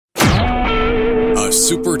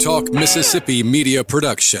SuperTalk Mississippi media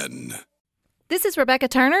production. This is Rebecca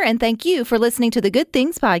Turner, and thank you for listening to the Good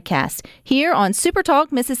Things Podcast here on SuperTalk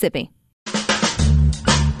Mississippi.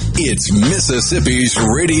 It's Mississippi's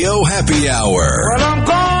Radio Happy Hour. Well, I'm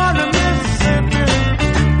going to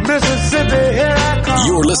Mississippi, here I come.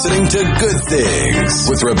 You're listening to Good Things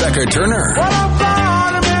with Rebecca Turner. Well, I'm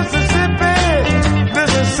going to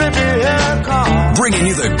Mississippi, here I come. Bringing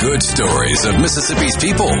you the good stories of Mississippi's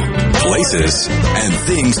people, places, and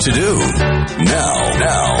things to do.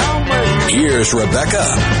 Now, here's Rebecca.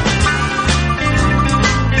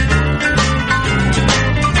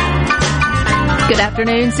 Good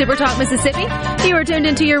afternoon, Super Talk Mississippi. You are tuned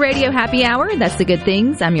into your Radio Happy Hour. That's the Good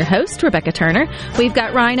Things. I'm your host, Rebecca Turner. We've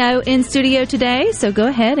got Rhino in studio today, so go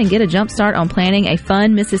ahead and get a jump start on planning a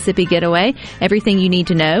fun Mississippi getaway. Everything you need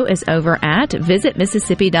to know is over at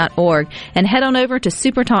visitmississippi.org. And head on over to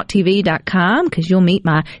supertalktv.com because you'll meet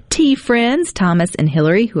my tea friends, Thomas and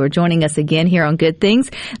Hillary, who are joining us again here on Good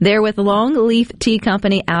Things. They're with Longleaf Tea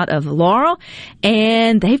Company out of Laurel,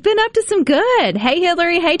 and they've been up to some good. Hey,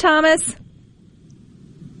 Hillary. Hey, Thomas.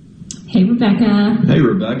 Hey, Rebecca. Hey,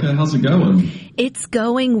 Rebecca. How's it going? It's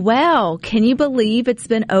going well. Can you believe it's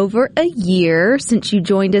been over a year since you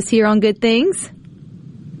joined us here on Good Things?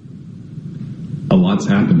 A lot's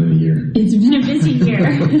happened in a year. It's been a busy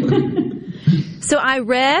year. So I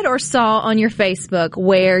read or saw on your Facebook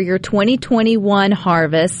where your 2021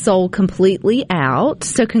 harvest sold completely out.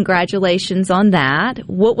 So congratulations on that.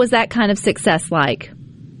 What was that kind of success like?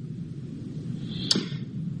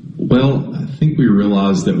 Well, I think we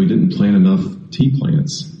realized that we didn't plant enough tea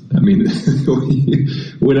plants. I mean,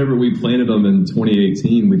 whenever we planted them in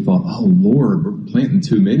 2018, we thought, oh, Lord, we're planting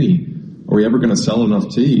too many. Are we ever going to sell enough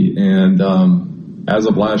tea? And as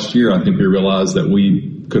of last year, I think we realized that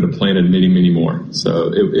we could have planted many, many more.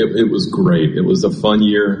 So it was great. It was a fun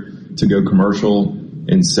year to go commercial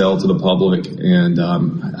and sell to the public. And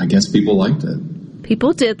I guess people liked it.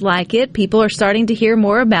 People did like it. People are starting to hear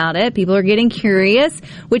more about it. People are getting curious,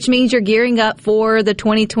 which means you're gearing up for the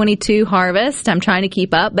 2022 harvest. I'm trying to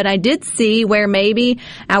keep up, but I did see where maybe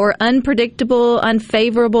our unpredictable,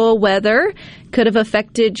 unfavorable weather could have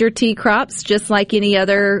affected your tea crops just like any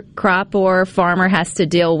other crop or farmer has to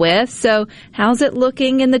deal with. So how's it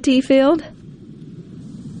looking in the tea field?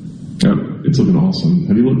 It's looking awesome.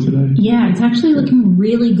 Have you looked today? Yeah, it's actually looking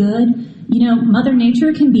really good. You know, Mother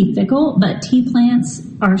Nature can be fickle, but tea plants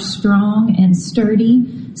are strong and sturdy.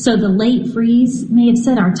 So the late freeze may have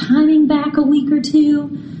set our timing back a week or two,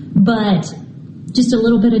 but just a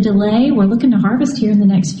little bit of delay. We're looking to harvest here in the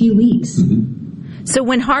next few weeks. Mm-hmm. So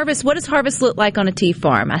what does harvest look like on a tea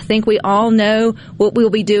farm? I think we all know what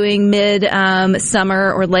we'll be doing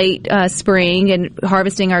mid-summer or late spring and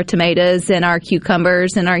harvesting our tomatoes and our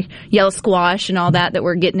cucumbers and our yellow squash and all that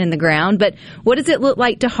we're getting in the ground. But what does it look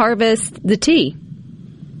like to harvest the tea?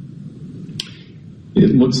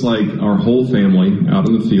 It looks like our whole family out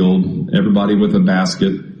in the field, everybody with a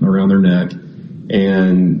basket around their neck,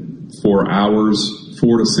 and for hours,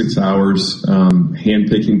 4 to 6 hours,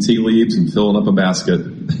 hand-picking tea leaves and filling up a basket.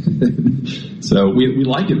 So we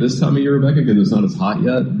like it this time of year, Rebecca, because it's not as hot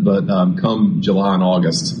yet. But come July and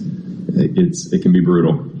August, it can be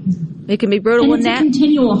brutal. It can be brutal. And it's a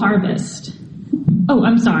continual harvest. Oh,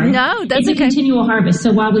 I'm sorry. No, that's okay. It's a continual harvest.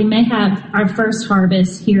 So while we may have our first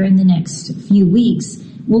harvest here in the next few weeks,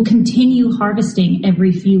 we'll continue harvesting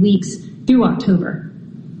every few weeks through October.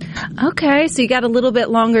 Okay, so you got a little bit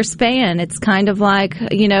longer span. It's kind of like,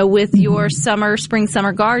 with your spring,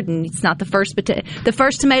 summer garden. It's not the first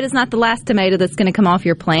tomato is not the last tomato that's going to come off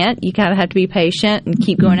your plant. You kind of have to be patient and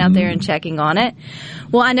keep going out there and checking on it.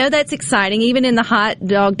 Well, I know that's exciting. Even in the hot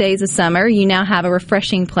dog days of summer, you now have a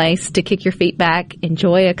refreshing place to kick your feet back,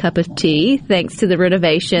 enjoy a cup of tea, thanks to the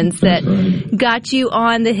renovations that got you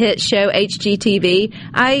on the hit show HGTV.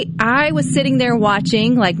 I was sitting there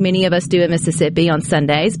watching, like many of us do in Mississippi on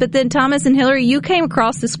Sundays, but then Thomas and Hillary, you came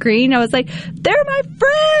across the screen. I was like, they're my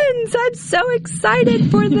friends. I'm so excited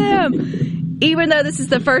for them. Even though this is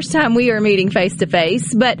the first time we are meeting face to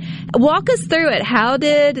face. But walk us through it. How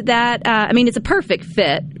did that, it's a perfect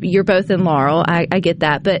fit. You're both in Laurel. I get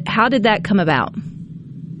that. But how did that come about?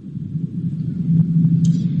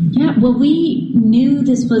 Yeah, well, we knew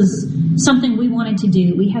this was something we wanted to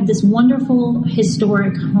do. We had this wonderful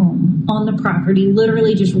historic home on the property,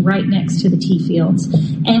 literally just right next to the tea fields.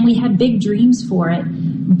 And we had big dreams for it,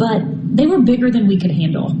 but they were bigger than we could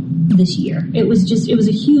handle this year. It was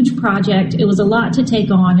a huge project. It was a lot to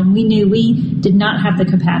take on, and we knew we did not have the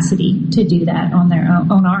capacity to do that on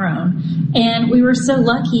our own. And we were so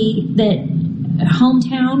lucky that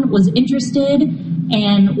Hometown was interested,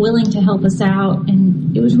 and willing to help us out.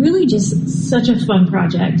 And it was really just such a fun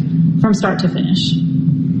project from start to finish.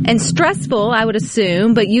 And stressful, I would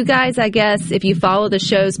assume, but you guys, I guess, if you follow the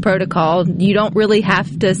show's protocol, you don't really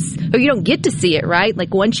have to, or you don't get to see it, right?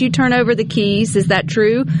 Like, once you turn over the keys, is that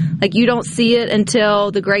true? Like, you don't see it until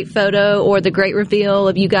the great photo or the great reveal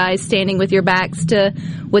of you guys standing with your backs to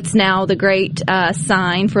what's now the great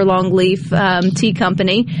sign for Longleaf Tea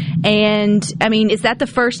Company. And, I mean, is that the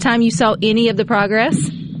first time you saw any of the progress?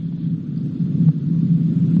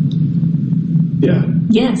 Yeah.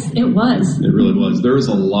 Yes, it was. It really was. There was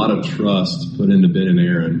a lot of trust put into Ben and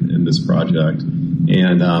Aaron in this project,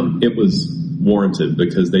 and it was warranted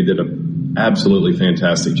because they did an absolutely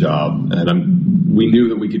fantastic job, and we knew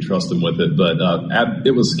that we could trust them with it, but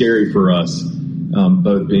it was scary for us,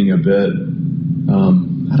 both being a bit,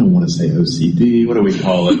 I don't want to say OCD, what do we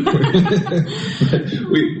call it?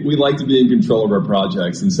 we like to be in control of our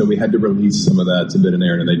projects, and so we had to release some of that to Ben and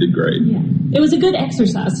Aaron, and they did great. Yeah. It was a good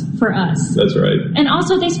exercise for us. That's right. And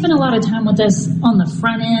also, they spent a lot of time with us on the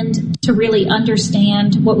front end to really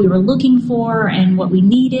understand what we were looking for and what we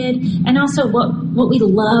needed, and also what we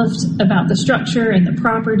loved about the structure and the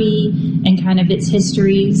property and kind of its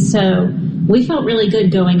history. So we felt really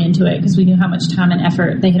good going into it because we knew how much time and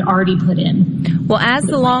effort they had already put in. Well, as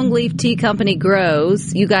the Longleaf Tea Company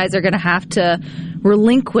grows, you guys are going to have to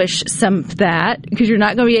relinquish some of that because you're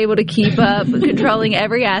not going to be able to keep up controlling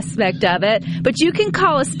every aspect of it. But you can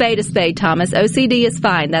call a spade, Thomas. OCD is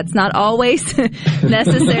fine. That's not always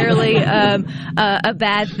necessarily a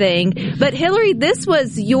bad thing. But Hillary, this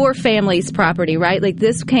was your family's property, right? Like,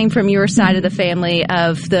 this came from your side of the family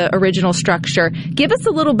of the original structure. Give us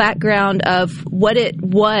a little background of what it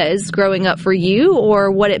was growing up for you,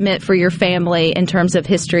 or what it meant for your family in terms of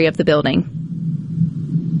history of the building.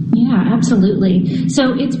 Yeah, absolutely.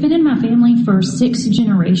 So it's been in my family for 6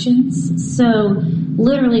 generations. So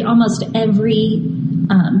literally almost every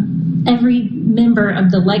member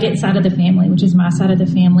of the Leggett side of the family, which is my side of the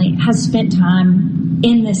family, has spent time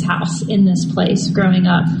in this house, in this place, growing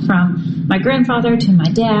up, from my grandfather to my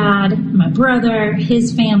dad, my brother,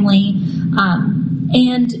 his family.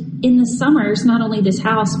 And in the summers, not only this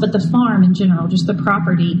house, but the farm in general, just the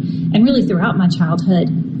property, and really throughout my childhood,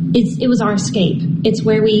 it was our escape. It's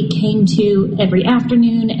where we came to every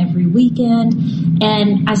afternoon, every weekend.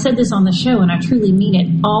 And I said this on the show, and I truly mean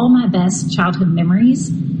it. All my best childhood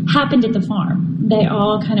memories happened at the farm. They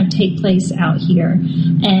all kind of take place out here.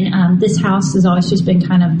 And this house has always just been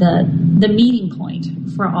kind of the meeting point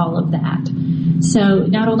for all of that. So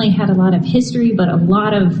not only had a lot of history, but a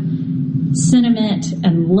lot of sentiment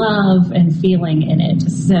and love and feeling in it.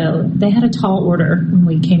 So they had a tall order when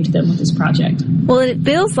we came to them with this project. Well, it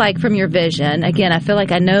feels like from your vision, again, I feel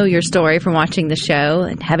like I know your story from watching the show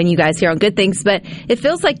and having you guys here on Good Things, but it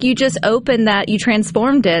feels like you just opened that, you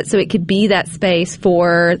transformed it so it could be that space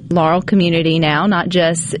for Laurel community now, not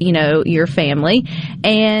just, your family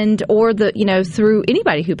and, or through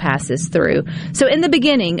anybody who passes through. So in the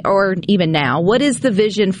beginning, or even now, what is the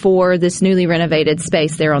vision for this newly renovated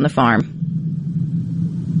space there on the farm?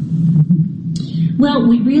 Well,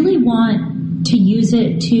 we really want to use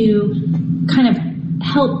it to kind of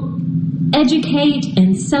help educate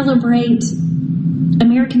and celebrate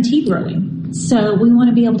American tea growing. So we want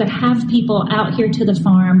to be able to have people out here to the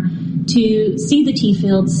farm to see the tea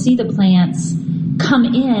fields, see the plants, come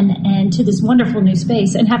in and to this wonderful new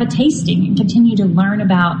space and have a tasting and continue to learn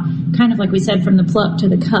about, kind of like we said, from the pluck to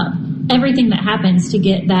the cup, everything that happens to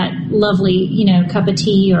get that lovely, cup of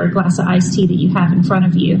tea or a glass of iced tea that you have in front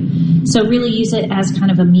of you. So really use it as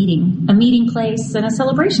kind of a meeting place and a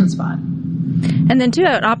celebration spot. And then, too,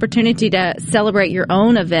 an opportunity to celebrate your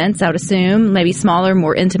own events, I would assume, maybe smaller,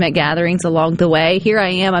 more intimate gatherings along the way. Here I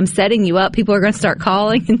am. I'm setting you up. People are going to start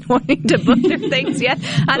calling and wanting to book their things yet.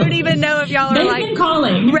 I don't even know if y'all are,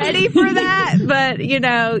 calling. Ready for that. But,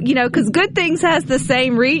 because Good Things has the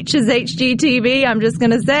same reach as HGTV. I'm just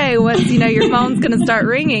going to say, once, your phone's going to start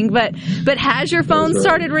ringing. But has your phone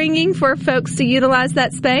started ringing for folks to utilize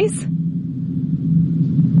that space?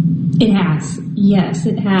 It has. Yes,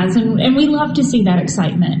 it has. And we love to see that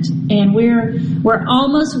excitement. And we're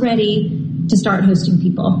almost ready to start hosting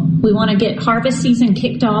people. We want to get harvest season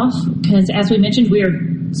kicked off because, as we mentioned, we are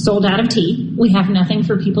sold out of tea. We have nothing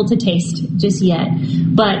for people to taste just yet.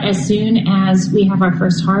 But as soon as we have our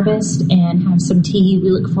first harvest and have some tea, we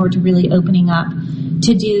look forward to really opening up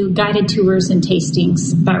to do guided tours and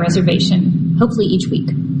tastings by reservation, hopefully each week.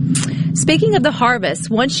 Speaking of the harvest,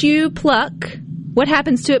 once you pluck, what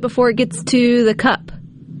happens to it before it gets to the cup?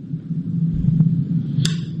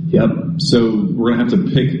 Yep. So we're going to have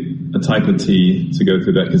to pick a type of tee to go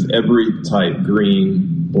through that, because every type,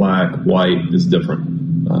 green, black, white, is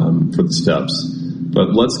different for the steps.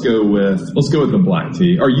 But let's go with the black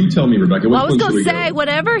tee. Or you tell me, Rebecca. Well, I was going to say,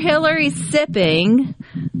 whatever Hillary's sipping,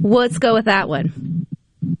 let's go with that one.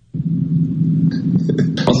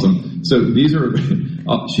 Awesome. So these are,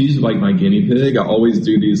 she's like my guinea pig. I always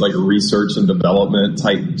do these like research and development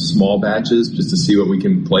type small batches just to see what we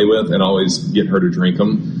can play with, and always get her to drink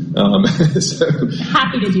them. So,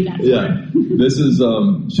 happy to do that. Yeah. This is,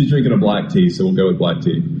 she's drinking a black tea, so we'll go with black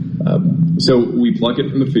tea. So we pluck it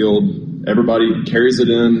from the field. Everybody carries it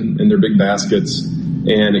in their big baskets,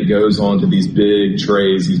 and it goes onto these big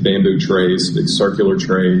trays, these bamboo trays, big circular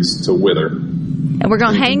trays, to wither. And we're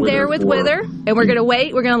going to hang there with wither, and we're going to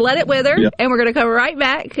wait. We're going to let it wither, and we're going to come right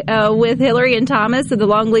back with Hillary and Thomas of the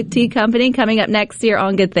Longleaf Tea Company coming up next year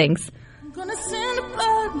on Good Things. I'm gonna send a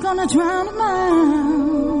blood, gonna drown a mind.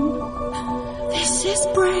 This is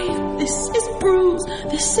brave, this is bruised,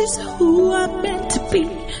 this is who I'm meant to be.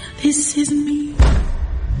 This is me. Look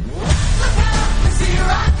out, here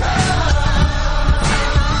I come.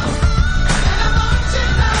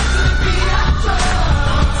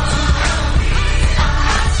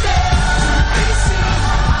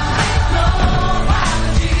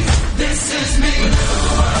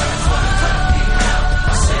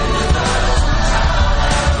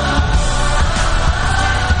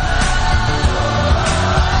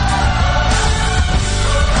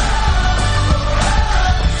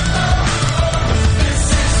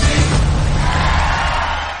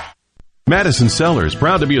 Madison Cellars,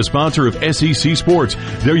 proud to be a sponsor of SEC Sports.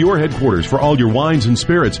 They're your headquarters for all your wines and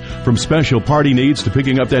spirits. From special party needs to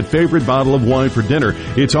picking up that favorite bottle of wine for dinner,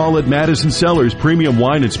 it's all at Madison Cellars Premium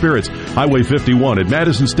Wine and Spirits, Highway 51 at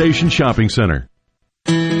Madison Station Shopping Center.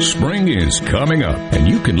 Spring is coming up, and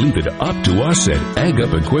you can leave it up to us at Ag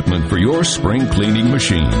Up Equipment for your spring cleaning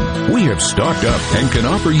machine. We have stocked up and can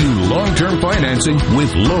offer you long-term financing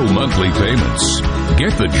with low monthly payments.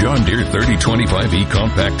 Get the John Deere 3025E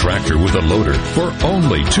compact tractor with a loader for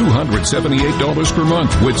only $278 per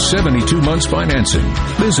month with 72 months financing.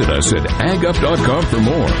 Visit us at agup.com for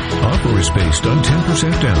more. Offer is based on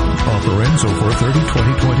 10% down. Offer ends over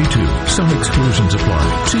 30/20/22. Some exclusions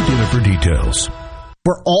apply. See dealer for details.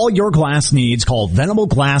 For all your glass needs, call Venable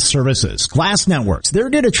Glass Services. Glass Networks, they're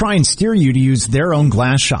going to try and steer you to use their own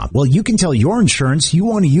glass shop. Well, you can tell your insurance you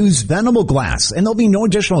want to use Venable Glass, and there'll be no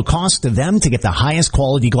additional cost to them to get the highest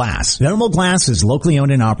quality glass. Venable Glass is locally owned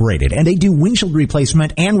and operated, and they do windshield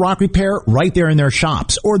replacement and rock repair right there in their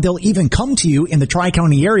shops, or they'll even come to you in the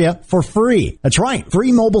Tri-County area for free. That's right,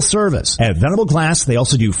 free mobile service. At Venable Glass, they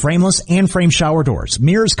also do frameless and frame shower doors,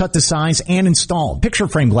 mirrors cut to size and installed, picture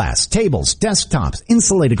frame glass, tables, desktops,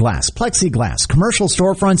 insulated glass, plexiglass, commercial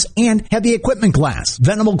storefronts, and heavy equipment glass.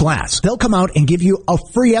 Venable Glass. They'll come out and give you a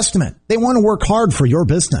free estimate. They want to work hard for your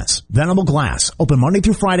business. Venable Glass. Open Monday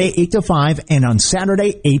through Friday, 8 to 5, and on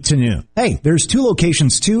Saturday, 8 to noon. Hey, there's two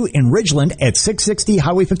locations too, in Ridgeland at 660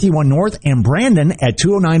 Highway 51 North and Brandon at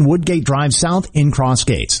 209 Woodgate Drive South in Cross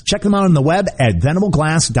Gates. Check them out on the web at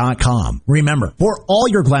venableglass.com. Remember, for all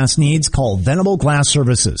your glass needs, call Venable Glass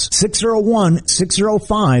Services.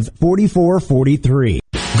 601-605-4443.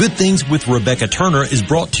 Good Things with Rebecca Turner is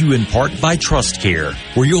brought to you in part by TrustCare,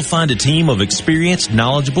 where you'll find a team of experienced,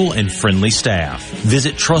 knowledgeable, and friendly staff.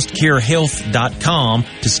 Visit TrustCareHealth.com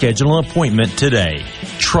to schedule an appointment today.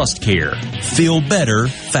 TrustCare. Feel better,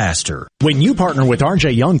 faster. When you partner with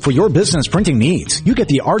RJ Young for your business printing needs, you get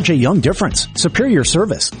the RJ Young difference. Superior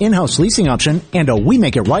service, in-house leasing option, and a we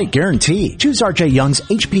make it right guarantee. Choose RJ Young's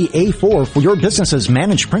HP A4 for your business's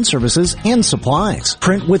managed print services and supplies.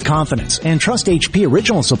 Print with confidence and trust HP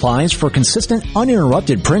Original Supplies for consistent,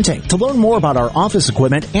 uninterrupted printing. To learn more about our office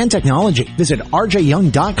equipment and technology, visit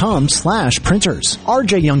rjyoung.com/printers.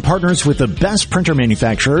 RJ Young partners with the best printer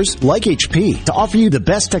manufacturers like HP to offer you the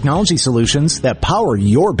best technology solutions that power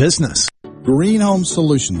your business. Green Home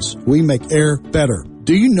Solutions. We make air better.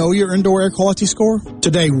 Do you know your indoor air quality score?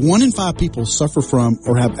 Today, 1 in 5 people suffer from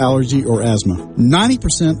or have allergy or asthma.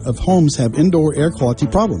 90% of homes have indoor air quality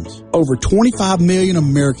problems. Over 25 million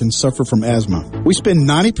Americans suffer from asthma. We spend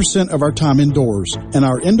 90% of our time indoors, and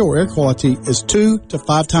our indoor air quality is 2 to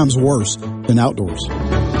 5 times worse than outdoors.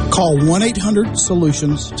 Call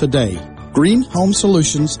 1-800-SOLUTIONS today. Green Home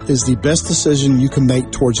Solutions is the best decision you can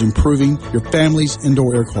make towards improving your family's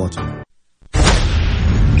indoor air quality.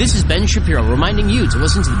 This is Ben Shapiro reminding you to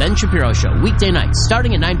listen to The Ben Shapiro Show weekday nights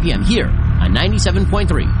starting at 9 p.m. here on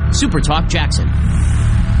 97.3 Super Talk Jackson.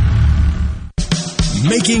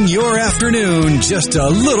 Making your afternoon just a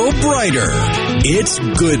little brighter. It's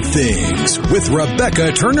Good Things with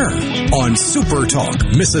Rebecca Turner on Super Talk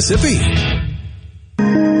Mississippi.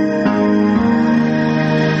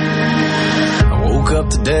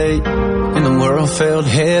 day, and the world felt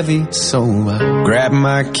heavy, so I grabbed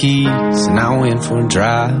my keys and I went for a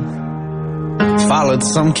drive. Followed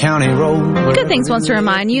some county road. Good Things wants to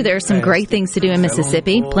remind you there are some great things to do in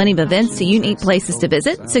Mississippi. Plenty of events, so unique places to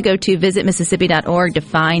visit. So go to visitmississippi.org to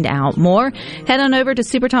find out more. Head on over to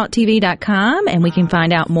supertalktv.com and we can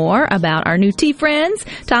find out more about our new tea friends,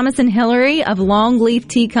 Thomas and Hillary of Longleaf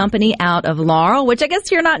Tea Company out of Laurel, which I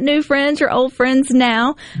guess you're not new friends, you're old friends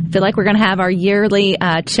now. I feel like we're going to have our yearly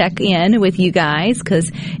check-in with you guys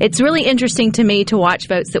because it's really interesting to me to watch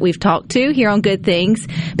folks that we've talked to here on Good Things,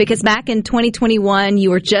 because back in 2021, you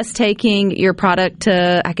were just taking your product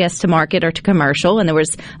to, I guess, to market or to commercial, and there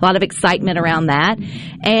was a lot of excitement around that.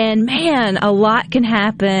 And man, a lot can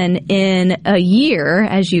happen in a year,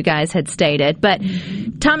 as you guys had stated. But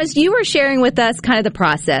Thomas, you were sharing with us kind of the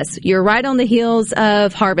process. You're right on the heels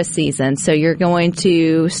of harvest season, so you're going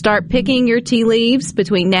to start picking your tea leaves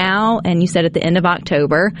between now and, you said, at the end of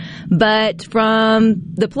October. But from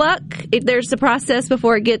the pluck, there's the process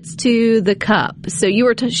before it gets to the cup. So you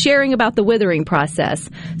were sharing about the withering process.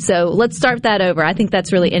 So let's start that over. I think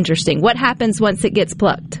that's really interesting. What happens once it gets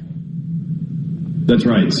plucked? That's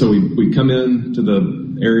right. So we come in to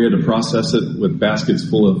the area to process it with baskets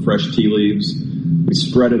full of fresh tea leaves. We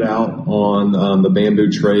spread it out on the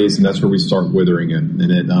bamboo trays, and that's where we start withering it.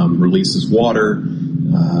 And it releases water,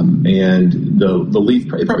 and the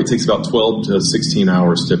leaf, it probably takes about 12 to 16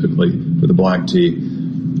 hours typically for the black tea.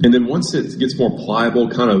 And then once it gets more pliable,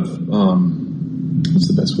 kind of, what's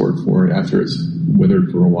the best word for it, after it's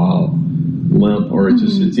withered for a while? Limp, or it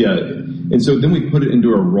just, yeah. And so then we put it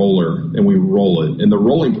into a roller and we roll it. And the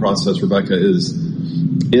rolling process, Rebecca, is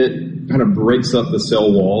it kind of breaks up the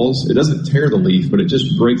cell walls. It doesn't tear the leaf, but it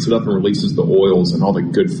just breaks it up and releases the oils and all the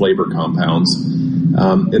good flavor compounds.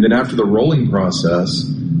 And then after the rolling process,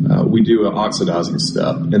 we do an oxidizing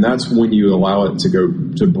step. And that's when you allow it to go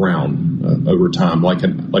to brown over time. Like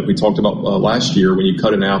we talked about last year, when you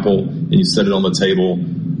cut an apple and you set it on the table,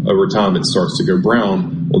 over time it starts to go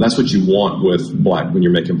brown. Well, that's what you want with black when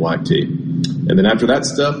you're making black tea. And then after that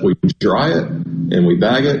step, we dry it and we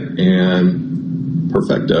bag it, and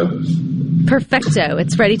perfecto. Perfecto.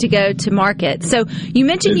 It's ready to go to market. So you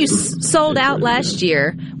mentioned you sold out last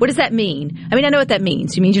year. What does that mean? I mean, I know what that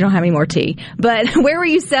means. It means you don't have any more tea. But where were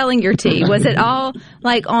you selling your tea? Was it all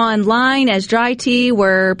like online as dry tea?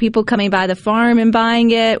 Were people coming by the farm and buying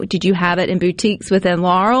it? Did you have it in boutiques within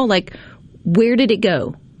Laurel? Like, where did it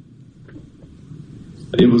go?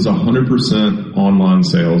 It was 100% online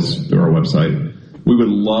sales through our website.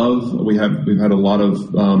 We've had a lot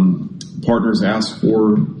of partners ask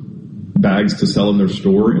for bags to sell in their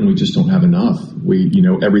store, and we just don't have enough.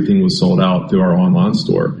 Everything was sold out through our online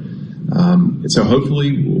store. So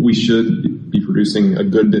hopefully we should be producing a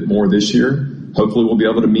good bit more this year. Hopefully we'll be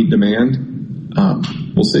able to meet demand.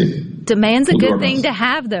 We'll see. Demand's a good thing to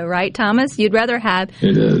have, though, right, Thomas? You'd rather have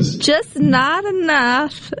it is just not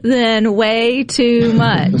enough than way too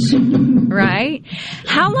much, right?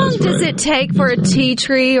 How long does it take for a tea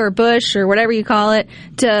tree or bush or whatever you call it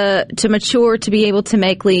to mature to be able to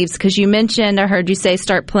make leaves? Because you mentioned, I heard you say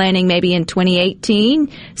start planting maybe in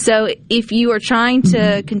 2018. So if you are trying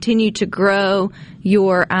to continue to grow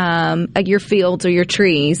your fields or your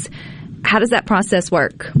trees, how does that process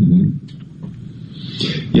work?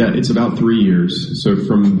 Yeah, it's about 3 years. So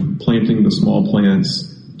from planting the small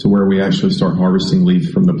plants to where we actually start harvesting leaf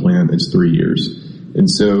from the plant, it's 3 years. And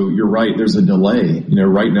so you're right, there's a delay.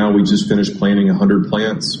 Right now we just finished planting 100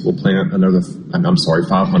 plants. We'll plant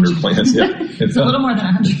 500 plants. Yeah. It's a little more than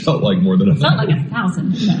 100. It felt like more than 100. It felt like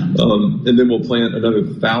 1,000. Yeah. And then we'll plant another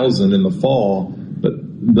 1,000 in the fall, but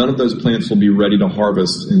none of those plants will be ready to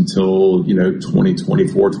harvest until,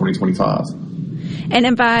 2024, 2025. And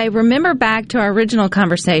if I remember back to our original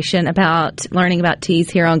conversation about learning about teas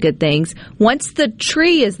here on Good Things, once the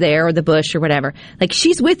tree is there or the bush or whatever, like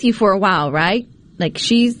she's with you for a while, right? Like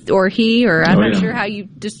she's or he or I'm not sure how you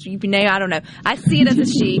name. I don't know. I see it as a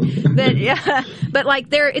she, but like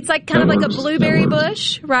it's like kind of like a blueberry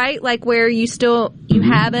bush, right? Like where you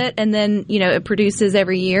have it and then it produces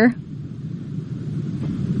every year.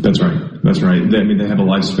 That's right. They have a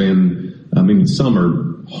lifespan. Some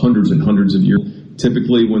are hundreds and hundreds of years.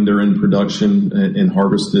 Typically, when they're in production and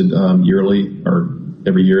harvested yearly or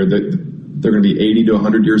every year, they're going to be 80 to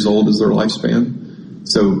 100 years old as their lifespan.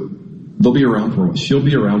 So they'll be around for a while. She'll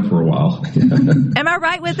be around for a while. Am I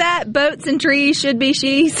right with that? Boats and trees should be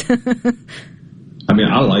she's? I mean,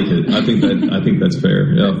 I like it. I think that's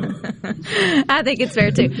fair. Yeah. I think it's fair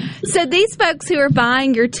too. So these folks who are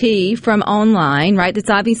buying your tea from online, right? It's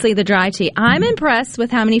obviously the dry tea. I'm impressed with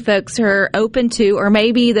how many folks are open to, or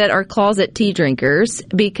maybe that are closet tea drinkers,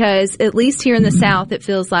 because at least here in the South, it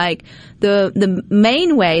feels like the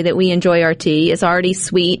main way that we enjoy our tea is already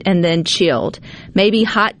sweet and then chilled. Maybe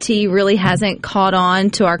hot tea really hasn't caught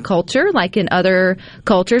on to our culture like in other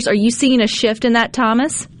cultures. Are you seeing a shift in that,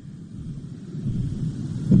 Thomas?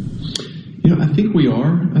 I think we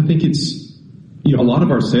are. I think it's, a lot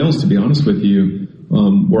of our sales, to be honest with you,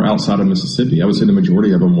 were outside of Mississippi. I would say the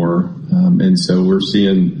majority of them were. And so we're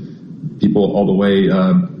seeing people all the way,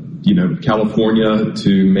 California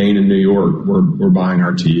to Maine and New York were buying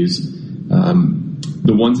our teas.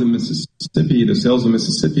 The ones in Mississippi, the sales in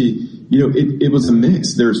Mississippi, it was a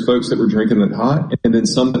mix. There's folks that were drinking it hot, and then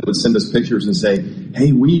some that would send us pictures and say,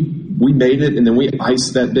 hey, we made it, and then we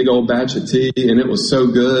iced that big old batch of tea, and it was so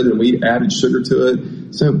good, and we added sugar to it.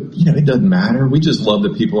 So, it doesn't matter. We just love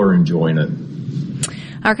that people are enjoying it.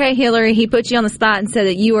 Okay, Hillary, he put you on the spot and said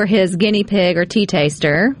that you were his guinea pig or tea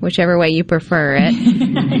taster, whichever way you prefer it.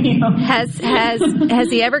 Has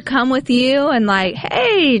he ever come with you and like,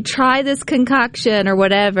 hey, try this concoction or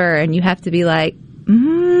whatever, and you have to be like,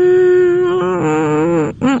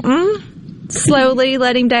 slowly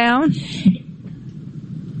let him down?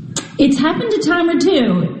 It's happened a time or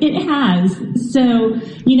two. It has. So,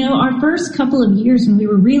 our first couple of years when we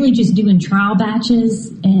were really just doing trial batches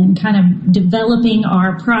and kind of developing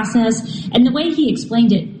our process, and the way he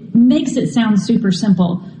explained it makes it sound super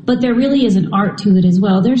simple, but there really is an art to it as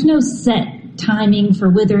well. There's no set timing for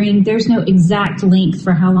withering. There's no exact length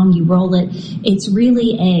for how long you roll it. It's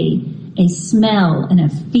really a smell and a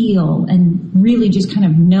feel, and really just kind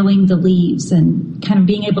of knowing the leaves and kind of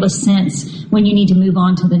being able to sense when you need to move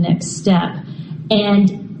on to the next step.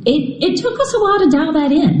 And it took us a while to dial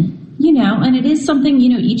that in, and it is something,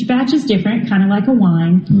 each batch is different, kind of like a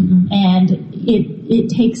wine, and it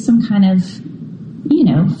takes some kind of,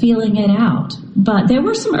 feeling it out. But there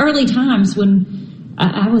were some early times when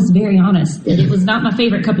I was very honest that it was not my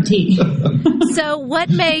favorite cup of tea. So what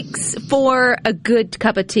makes for a good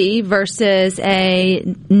cup of tea versus a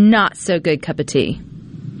not so good cup of tea?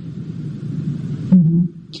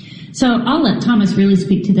 So I'll let Thomas really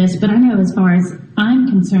speak to this, but I know as far as I'm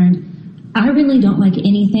concerned, I really don't like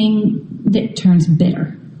anything that turns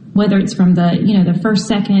bitter, whether it's from the first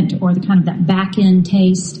second or the kind of that back end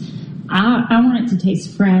taste. I want it to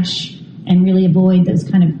taste fresh and really avoid those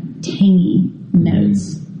kind of tangy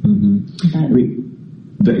notes.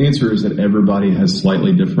 The answer is that everybody has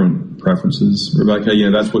slightly different preferences, Rebecca.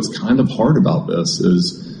 That's what's kind of hard about this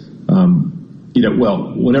is,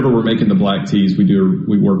 whenever we're making the black teas, we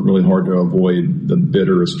work really hard to avoid the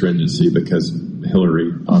bitter astringency because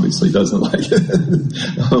Hillary obviously doesn't like it.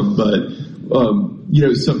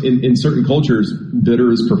 So in certain cultures,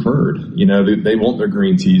 bitter is preferred. They want their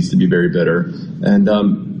green teas to be very bitter. And,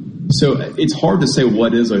 so it's hard to say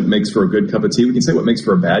what makes for a good cup of tea. We can say what makes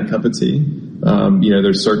for a bad cup of tea.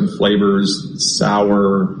 There's certain flavors,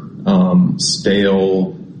 sour,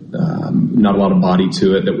 stale, not a lot of body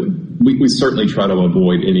to it. We certainly try to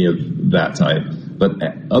avoid any of that type. But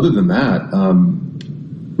other than that,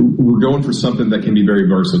 we're going for something that can be very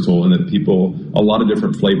versatile and that a lot of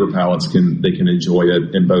different flavor palettes can enjoy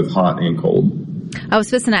it in both hot and cold. I was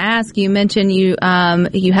supposed to ask, you mentioned you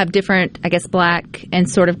have different, I guess, black and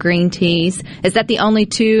sort of green teas. Is that the only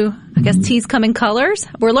two, I guess, teas come in colors?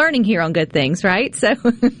 We're learning here on Good Things, right? So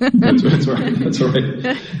That's right.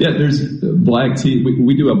 Yeah, there's black tea.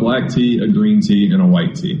 We do a black tea, a green tea, and a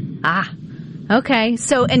white tea. Okay.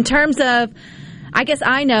 So in terms of, I guess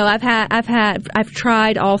I know I've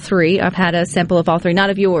tried all three. I've had a sample of all three, not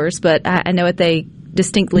of yours, but I know what they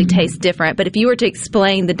distinctly taste different. But if you were to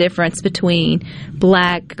explain the difference between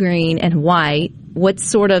black, green, and white, what's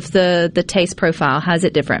sort of the taste profile? How's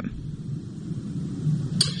it different?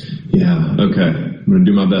 Yeah, okay. I'm going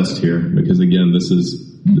to do my best here because, again,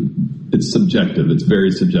 it's subjective. It's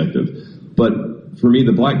very subjective. But for me,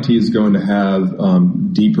 the black tea is going to have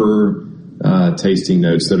deeper tasting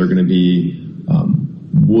notes that are going to be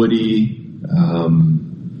woody,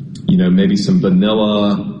 maybe some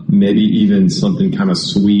vanilla, maybe even something kind of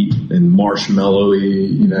sweet and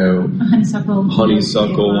marshmallowy,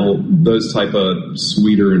 honeysuckle, those type of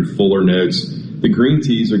sweeter and fuller notes. The green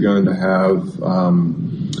teas are going to have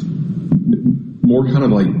more kind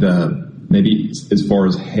of like maybe as far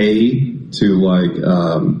as hay to like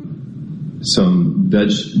some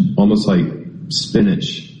almost like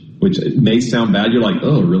spinach, which may sound bad. You're like,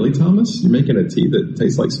 oh, really, Thomas? You're making a tea that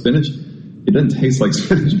tastes like spinach? it doesn't taste like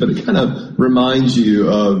spinach, but it kind of reminds you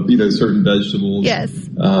of, certain vegetables. Yes.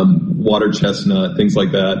 Water chestnut, things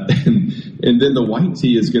like that. And then the white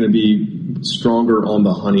tea is going to be stronger on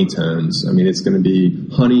the honey tones. I mean, it's going to be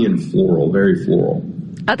honey and floral, very floral.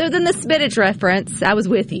 Other than the spinach reference, I was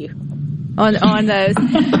with you on those.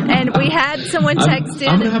 And we had someone text in.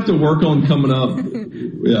 I'm going to have to work on coming up.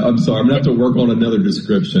 Yeah, I'm sorry. I'm going to have to work on another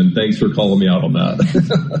description. Thanks for calling me out on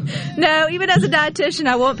that. No, even as a dietitian,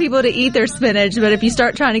 I want people to eat their spinach, but if you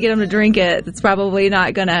start trying to get them to drink it, it's probably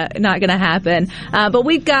not gonna happen. But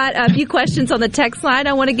we've got a few questions on the text line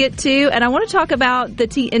I want to get to, and I want to talk about the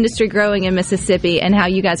tea industry growing in Mississippi and how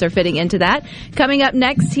you guys are fitting into that. Coming up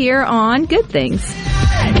next here on Good Things.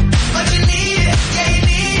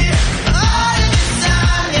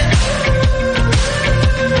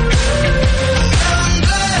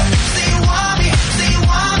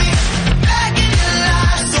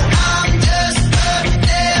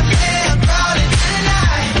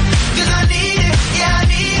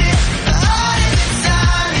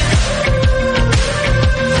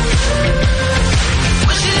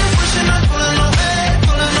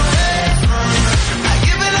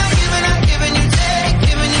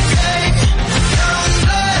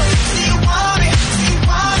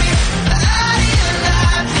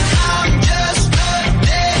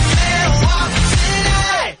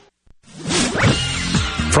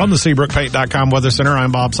 From the SeabrookPaint.com Weather Center,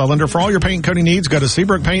 I'm Bob Sullender. For all your paint coating needs, go to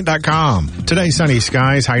SeabrookPaint.com. Today, sunny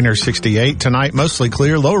skies, high near 68. Tonight, mostly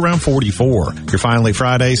clear, low around 44. Your finally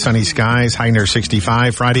Friday, sunny skies, high near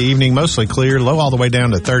 65. Friday evening, mostly clear, low all the way down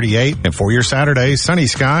to 38. And for your Saturday, sunny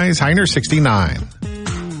skies, high near 69.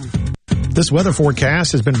 This weather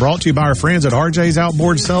forecast has been brought to you by our friends at RJ's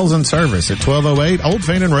Outboard Sales and Service at 1208 Old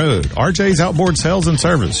Fannin Road. RJ's Outboard Sales and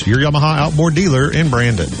Service, your Yamaha outboard dealer in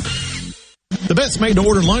Brandon. The best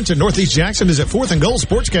made-to-order lunch in Northeast Jackson is at 4th and Gold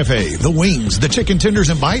Sports Cafe. The wings, the chicken tenders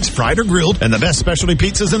and bites, fried or grilled, and the best specialty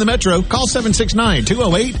pizzas in the metro. Call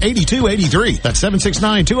 769-208-8283. That's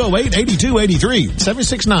 769-208-8283.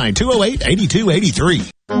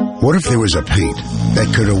 769-208-8283. What if there was a paint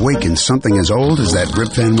that could awaken something as old as that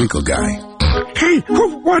Rip Van Winkle guy? Hey,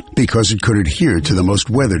 what? Because it could adhere to the most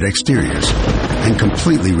weathered exteriors and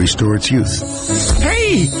completely restore its youth.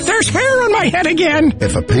 Hey, there's hair on my head again.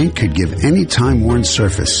 If a paint could give any time-worn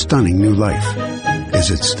surface stunning new life, is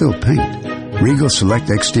it still paint? Regal Select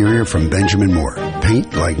Exterior from Benjamin Moore.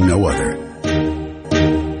 Paint like no other.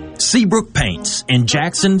 Seabrook Paints in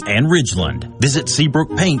Jackson and Ridgeland. Visit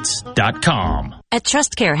SeabrookPaints.com. At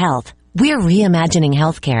TrustCare Health, we're reimagining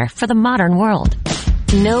healthcare for the modern world.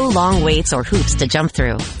 No long waits or hoops to jump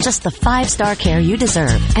through. Just the 5-star care you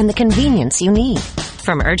deserve and the convenience you need.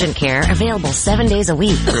 From urgent care available 7 days a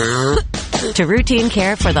week to routine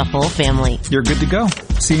care for the whole family. You're good to go.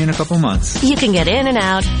 See you in a couple months. You can get in and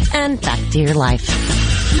out and back to your life.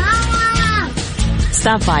 Mama!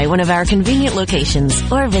 Stop by one of our convenient locations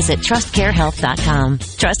or visit TrustCareHealth.com.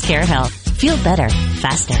 TrustCare Health. Feel better,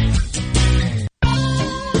 faster.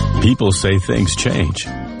 People say things change.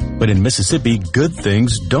 But in Mississippi, good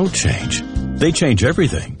things don't change. They change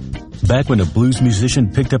everything. Back when a blues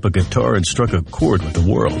musician picked up a guitar and struck a chord with the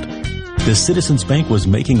world, the Citizens Bank was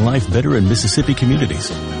making life better in Mississippi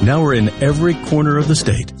communities. Now we're in every corner of the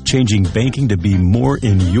state, changing banking to be more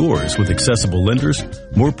in yours with accessible lenders,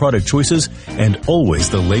 more product choices, and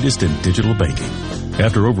always the latest in digital banking.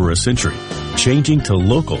 After over a century, changing to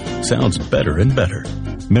local sounds better and better.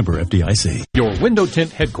 Member FDIC. Your window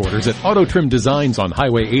tint headquarters at Auto Trim Designs on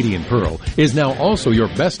Highway 80 in Pearl is now also your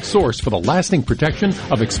best source for the lasting protection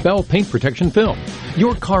of Expel paint protection film.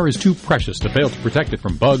 Your car is too precious to fail to protect it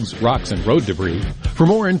from bugs, rocks, and road debris. For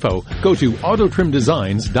more info, go to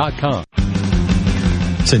autotrimdesigns.com.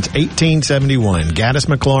 Since 1871, Gaddis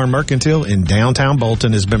McLaurin Mercantile in downtown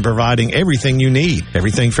Bolton has been providing everything you need.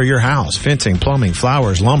 Everything for your house, fencing, plumbing,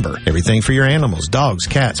 flowers, lumber. Everything for your animals, dogs,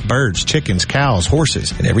 cats, birds, chickens, cows,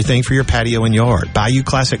 horses. And everything for your patio and yard. Bayou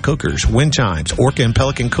Classic cookers, wind chimes, Orca and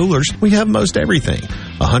Pelican coolers. We have most everything.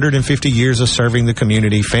 150 years of serving the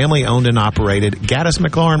community, family owned and operated. Gaddis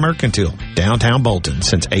McLaurin Mercantile, downtown Bolton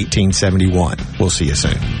since 1871. We'll see you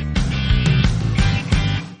soon.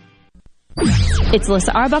 It's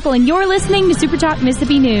Alyssa Arbuckle, and you're listening to Super Talk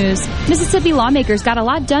Mississippi News. Mississippi lawmakers got a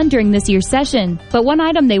lot done during this year's session, but one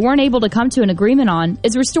item they weren't able to come to an agreement on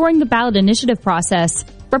is restoring the ballot initiative process.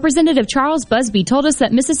 Representative Charles Busby told us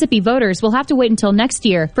that Mississippi voters will have to wait until next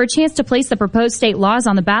year for a chance to place the proposed state laws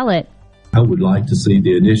on the ballot. I would like to see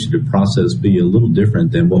the initiative process be a little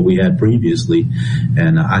different than what we had previously.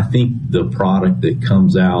 And I think the product that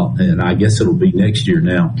comes out, and I guess it'll be next year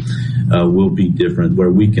now, will be different,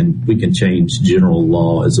 where we can change general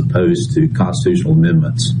law as opposed to constitutional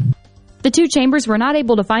amendments. The two chambers were not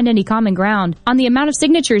able to find any common ground on the amount of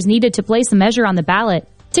signatures needed to place a measure on the ballot.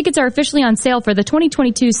 Tickets are officially on sale for the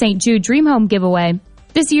 2022 St. Jude Dream Home giveaway.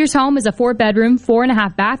 This year's home is a 4-bedroom,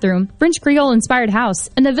 4.5-bathroom, French Creole-inspired house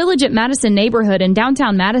in the Village at Madison neighborhood in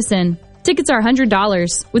downtown Madison. Tickets are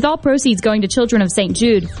 $100, with all proceeds going to Children of St.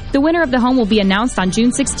 Jude. The winner of the home will be announced on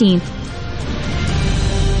June 16th.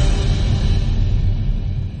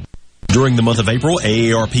 During the month of April,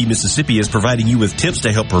 AARP Mississippi is providing you with tips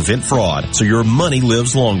to help prevent fraud so your money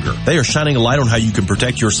lives longer. They are shining a light on how you can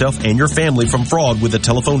protect yourself and your family from fraud with a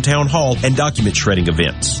telephone town hall and document shredding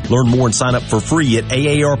events. Learn more and sign up for free at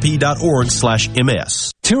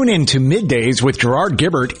aarp.org/ms. Tune in to Middays with Gerard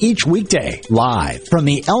Gibbert each weekday, live from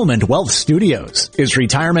the Element Wealth Studios. Is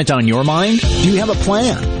retirement on your mind? Do you have a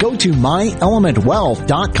plan? Go to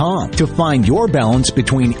myelementwealth.com to find your balance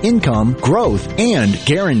between income, growth, and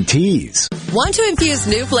guarantees. Want to infuse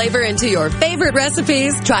new flavor into your favorite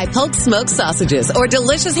recipes? Try Polk's smoked sausages or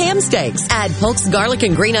delicious ham steaks. Add Polk's garlic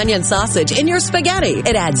and green onion sausage in your spaghetti.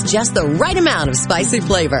 It adds just the right amount of spicy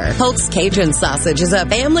flavor. Polk's Cajun sausage is a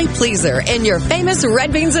family pleaser in your famous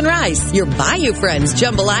red beans and rice. Your Bayou Friends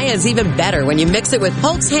jambalaya is even better when you mix it with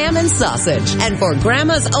Polk's ham and sausage. And for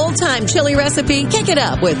Grandma's old-time chili recipe, kick it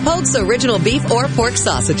up with Polk's original beef or pork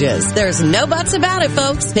sausages. There's no buts about it,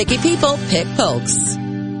 folks. Picky people pick Polk's.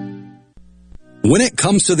 When it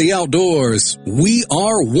comes to the outdoors, we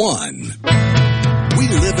are one. We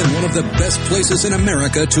live in one of the best places in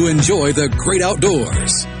America to enjoy the great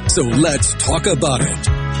outdoors. So let's talk about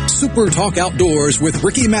it. Super Talk Outdoors with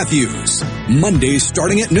Ricky Matthews. Mondays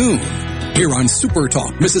starting at noon. Here on Super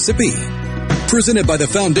Talk Mississippi. Presented by the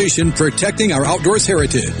Foundation Protecting Our Outdoors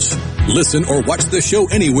Heritage. Listen or watch the show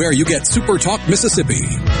anywhere you get Super Talk Mississippi.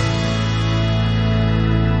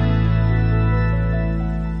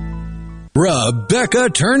 Rebecca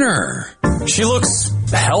Turner. She looks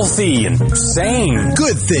healthy and sane.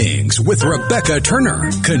 Good Things with Rebecca Turner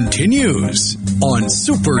continues on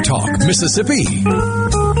Super Talk Mississippi.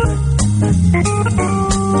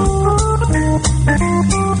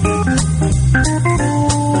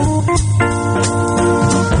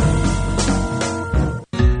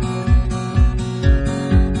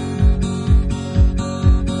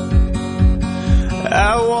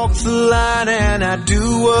 I walk the line and I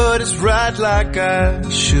do what is right like I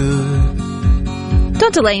should.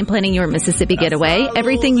 Don't delay in planning your Mississippi getaway.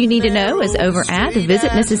 Everything you need to know is over at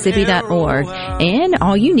visitmississippi.org. And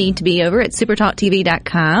all you need to be over at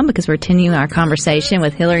supertalktv.com because we're continuing our conversation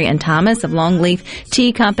with Hillary and Thomas of Longleaf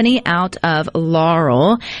Tea Company out of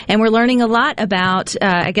Laurel. And we're learning a lot about,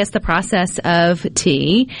 the process of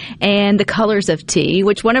tea and the colors of tea,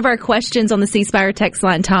 which one of our questions on the C Spire text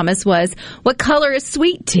line, Thomas, was, what color is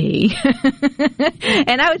sweet tea?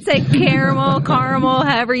 And I would say caramel,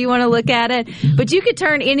 however you want to look at it. But you could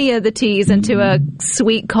turn any of the teas into a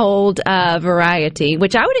sweet cold variety,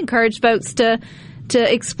 which I would encourage folks to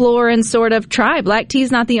explore and sort of try. Black tea is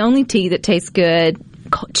not the only tea that tastes good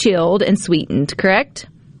chilled and sweetened, correct?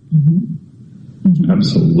 Mm-hmm.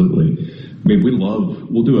 Absolutely. I mean,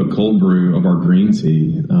 we'll do a cold brew of our green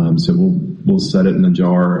tea. So we'll set it in a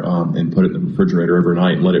jar and put it in the refrigerator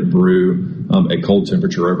overnight, let it brew at cold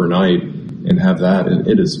temperature overnight and have that. And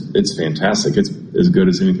it's fantastic. It's as good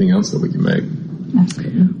as anything else that we can make.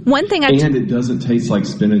 One thing and it doesn't taste like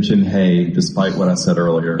spinach and hay, despite what I said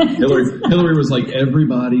earlier. Hillary was like,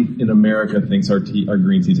 everybody in America thinks our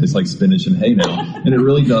green tea tastes like spinach and hay now, and it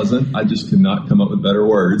really doesn't. I just could not come up with better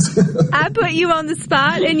words. I put you on the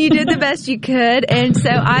spot, and you did the best you could. And so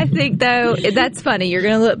I think, though, that's funny. You're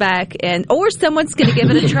going to look back, or someone's going to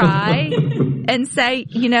give it a try and say,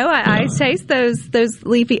 I taste those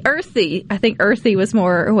leafy, earthy. I think earthy was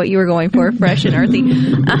more what you were going for, fresh and earthy.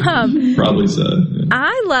 Probably so. Yeah.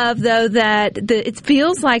 I love, though, that it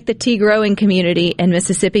feels like the tea growing community in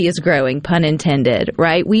Mississippi is growing, pun intended,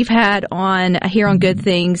 right? We've had here on Good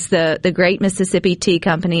Things, the Great Mississippi Tea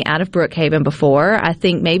Company out of Brookhaven before. I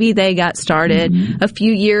think maybe they got started a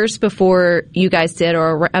few years before you guys did,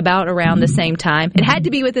 or about around the same time. It had to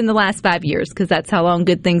be within the last 5 years because that's how long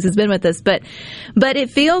Good Things has been with us. But it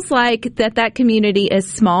feels like that community is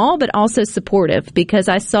small but also supportive, because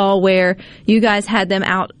I saw where you guys had them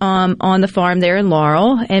out on the farm there in Laurel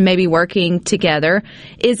and maybe working together.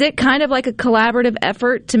 Is it kind of like a collaborative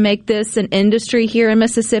effort to make this an industry here in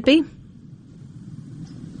Mississippi?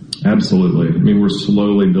 Absolutely. I mean, we're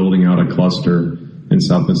slowly building out a cluster in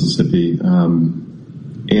South Mississippi,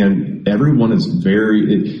 and everyone is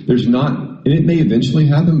there's not, and it may eventually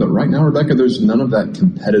happen, but right now, Rebecca, there's none of that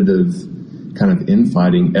competitive kind of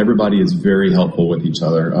infighting. Everybody is very helpful with each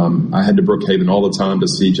other. I head to Brookhaven all the time to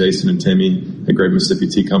see Jason and Timmy at Great Mississippi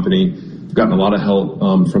Tea Company. gotten a lot of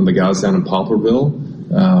help from the guys down in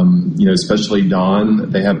Poplarville, especially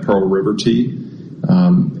Don. They have Pearl River tea,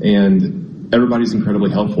 and everybody's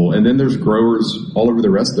incredibly helpful. And then there's growers all over the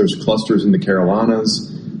rest. There's clusters in the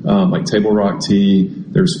Carolinas, like Table Rock Tea.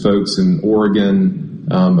 There's folks in Oregon,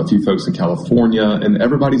 a few folks in California, and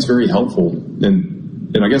everybody's very helpful.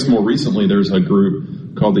 And I guess more recently, there's a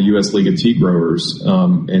group called the U.S. League of Tea Growers,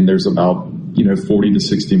 and there's about 40 to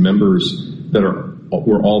 60 members that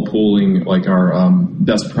we're all pooling like our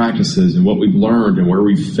best practices and what we've learned and where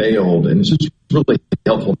we've failed, and it's just really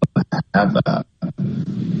helpful to have that.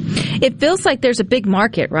 It feels like there's a big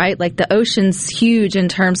market, right? Like the ocean's huge in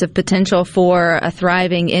terms of potential for a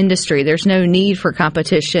thriving industry. There's no need for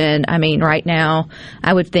competition. I mean, right now,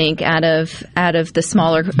 I would think out of the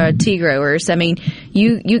smaller tea growers. I mean,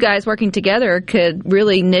 you guys working together could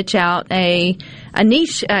really niche out a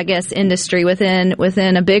niche, I guess, industry within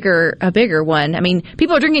a bigger one. I mean,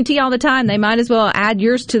 people are drinking tea all the time. They might as well add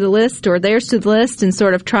yours to the list or theirs to the list and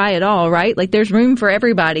sort of try it all, right? Like there's room for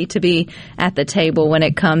everybody to be at the table when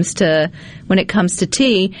it comes to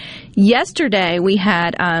tea. Yesterday we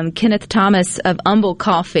had Kenneth Thomas of Humble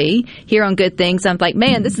Coffee here on Good Things. I'm like,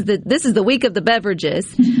 man, this is the week of the beverages.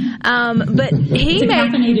 But he it's a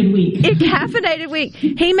caffeinated week. Caffeinated week.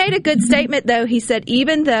 He made a good statement though. He said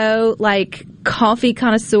even though like coffee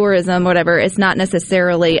connoisseurism, whatever, is not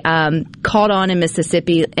necessarily caught on in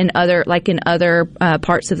Mississippi in other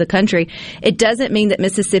parts of the country, it doesn't mean that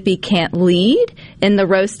Mississippi can't lead in the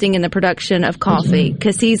roasting and the production of coffee,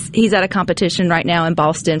 because he's at a competition right now in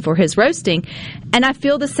Boston for his roasting. And I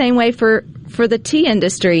feel the same way for the tea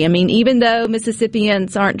industry. I mean, even though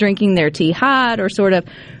Mississippians aren't drinking their tea hot or sort of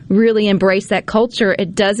really embrace that culture,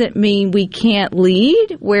 it doesn't mean we can't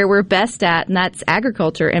lead where we're best at, and that's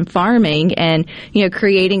agriculture and farming and,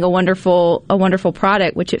 creating a wonderful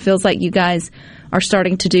product, which it feels like you guys are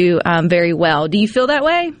starting to do very well. Do you feel that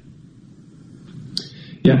way?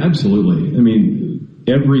 Yeah, absolutely. I mean,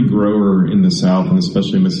 every grower in the South, and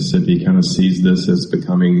especially Mississippi, kind of sees this as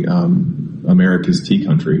becoming America's tea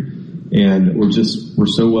country. And we're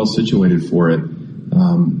so well situated for it.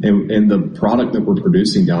 And the product that we're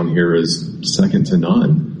producing down here is second to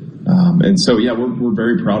none. And so, yeah, we're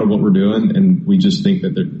very proud of what we're doing, and we just think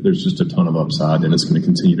that there's just a ton of upside, and it's going to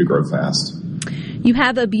continue to grow fast. You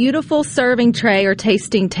have a beautiful serving tray or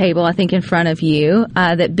tasting table, I think, in front of you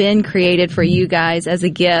that Ben created for you guys as a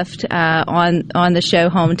gift on the show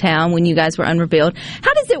Hometown when you guys were unrevealed.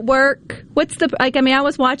 How does it work? I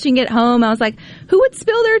was watching at home. I was like, who would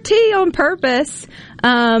spill their tea on purpose?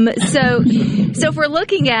 So if we're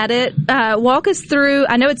looking at it, walk us through.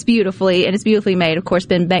 I know it's beautifully made. Of course,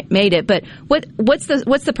 Ben made it, but what's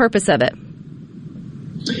the purpose of it?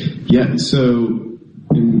 Yeah. So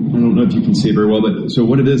I don't know if you can see it very well, but so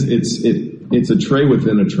what it is, it's a tray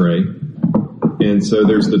within a tray, and so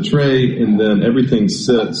there's the tray, and then everything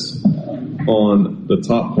sits on the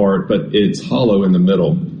top part, but it's hollow in the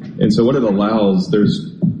middle. And so what it allows,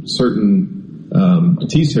 there's certain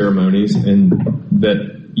tea ceremonies, and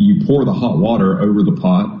that you pour the hot water over the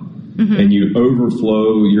pot, and you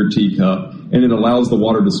overflow your teacup, and it allows the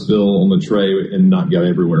water to spill on the tray and not go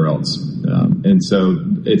everywhere else. And so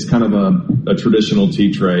it's kind of a traditional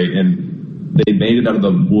tea tray, and they made it out of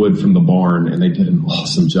the wood from the barn, and they did an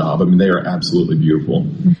awesome job. I mean, they are absolutely beautiful.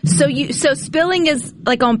 So spilling is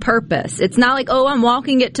like on purpose. It's not like, oh, I'm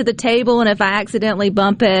walking it to the table, and if I accidentally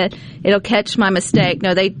bump it, it'll catch my mistake.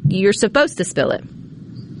 No, you're supposed to spill it.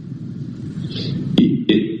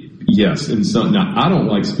 Yes, and now I don't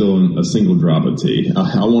like spilling a single drop of tea.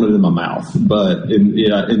 I want it in my mouth, but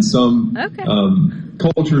in some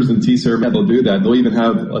cultures and tea ceremony, they'll do that. They'll even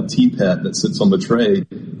have a tea pet that sits on the tray,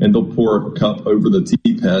 and they'll pour a cup over the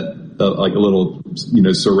tea pet, like a little,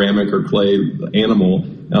 ceramic or clay animal,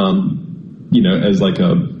 as like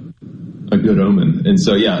a good omen. And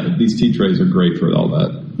so, yeah, these tea trays are great for all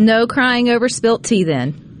that. No crying over spilt tea,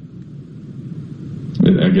 then.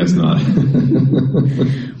 I guess not.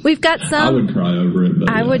 We've got some. I would cry over it. But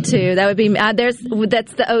I would too. That would be that's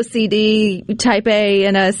the OCD type A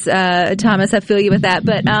in us, Thomas. I feel you with that.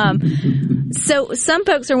 But so some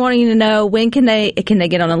folks are wanting to know when can they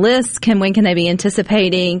get on a list? When can they be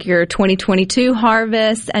anticipating your 2022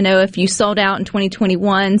 harvest? I know if you sold out in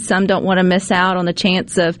 2021, some don't want to miss out on the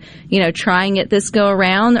chance of trying it this go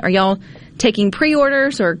around. Are y'all taking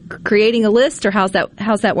pre-orders or creating a list, or how's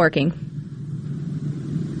that working?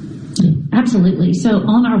 Absolutely. So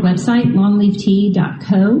on our website,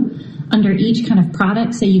 longleaftea.co, under each kind of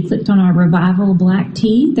product, say you clicked on our Revival Black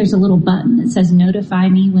Tea, there's a little button that says notify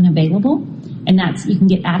me when available. And you can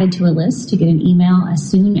get added to a list to get an email as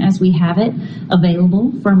soon as we have it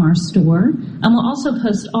available from our store. And we'll also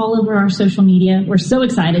post all over our social media. We're so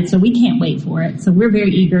excited, so we can't wait for it. So we're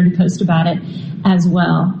very eager to post about it as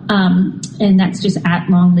well. And that's just at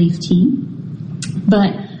Longleaf Tea.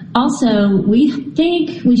 But also, we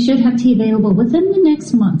think we should have tea available within the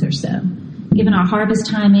next month or so, given our harvest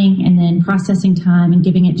timing and then processing time and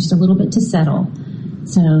giving it just a little bit to settle.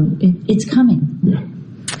 So it's coming. Yeah.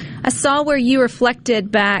 I saw where you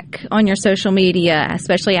reflected back on your social media,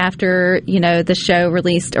 especially after, the show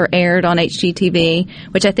released or aired on HGTV,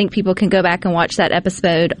 which I think people can go back and watch that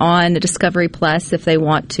episode on the Discovery Plus if they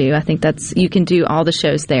want to. I think you can do all the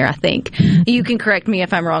shows there, I think. You can correct me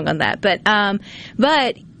if I'm wrong on that. But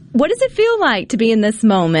what does it feel like to be in this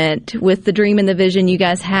moment with the dream and the vision you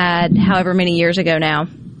guys had however many years ago now?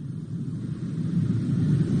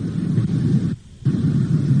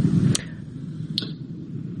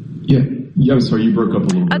 Yeah, sorry, you broke up a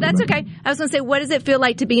little bit. Oh, that's okay. I was going to say, what does it feel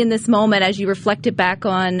like to be in this moment as you reflected back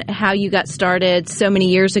on how you got started so many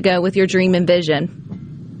years ago with your dream and vision?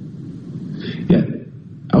 Yeah,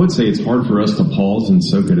 I would say it's hard for us to pause and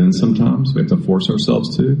soak it in sometimes. We have to force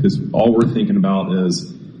ourselves to, because all we're thinking about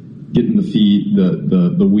is getting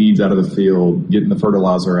the weeds out of the field, getting the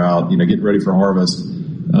fertilizer out, getting ready for harvest.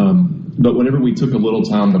 But whenever we took a little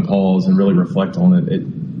time to pause and really reflect on it,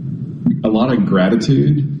 a lot of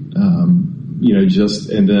gratitude,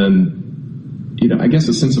 and then, I guess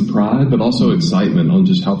a sense of pride, but also excitement on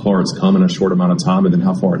just how far it's come in a short amount of time and then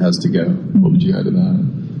how far it has to go. What would you add to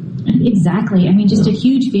that? Exactly. I mean, just a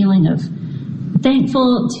huge feeling of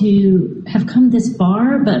thankful to have come this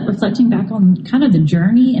far, but reflecting back on kind of the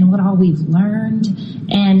journey and what all we've learned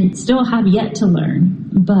and still have yet to learn.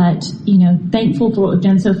 But, thankful for what we've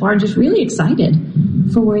done so far, just really excited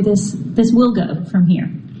for where this will go from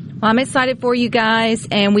here. Well, I'm excited for you guys,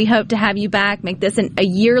 and we hope to have you back, make this a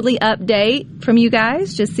yearly update from you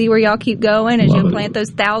guys, just see where y'all keep going as you plant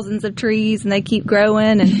those thousands of trees and they keep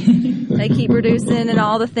growing and they keep producing and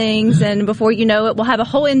all the things. And before you know it, we'll have a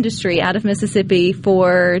whole industry out of Mississippi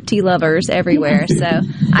for tea lovers everywhere. So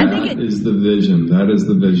I think that is the vision. That is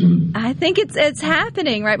the vision. I think it's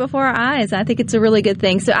happening right before our eyes. I think it's a really good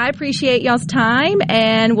thing. So I appreciate y'all's time,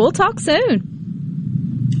 and we'll talk soon.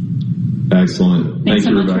 Excellent. Thanks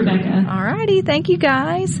so much, Rebecca. All righty. Thank you,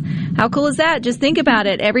 guys. How cool is that? Just think about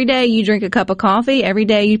it. Every day you drink a cup of coffee. Every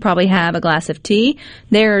day you probably have a glass of tea.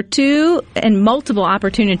 There are 2 and multiple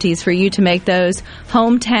opportunities for you to make those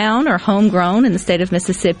hometown or homegrown in the state of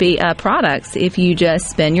Mississippi products if you just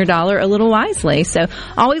spend your dollar a little wisely. So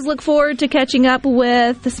always look forward to catching up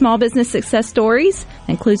with the small business success stories.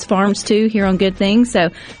 Includes farms, too, here on Good Things. So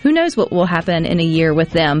who knows what will happen in a year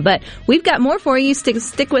with them. But we've got more for you.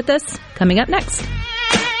 Stick with us. Coming up next.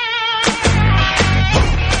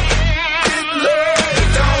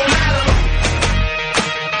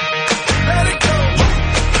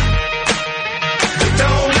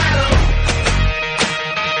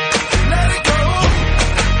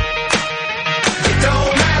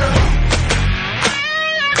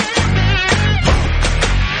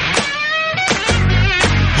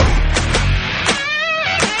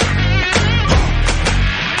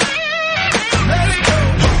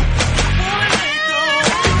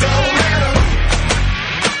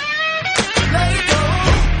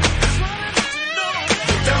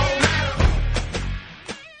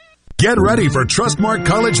 Get ready for Trustmark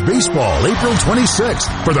College Baseball, April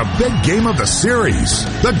 26th, for the big game of the series,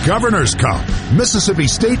 the Governor's Cup, Mississippi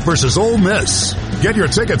State versus Ole Miss. Get your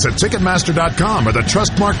tickets at Ticketmaster.com or the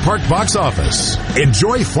Trustmark Park box office.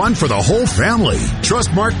 Enjoy fun for the whole family.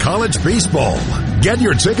 Trustmark College Baseball. Get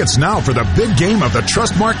your tickets now for the big game of the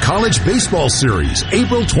Trustmark College Baseball Series,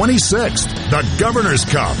 April 26th, the Governor's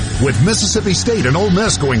Cup, with Mississippi State and Ole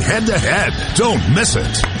Miss going head-to-head. Don't miss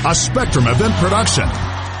it. A Spectrum event production.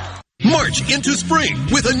 March into spring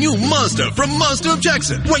with a new Mazda from Mazda of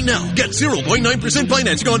Jackson. Right now, get 0.9%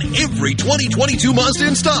 financing on every 2022 Mazda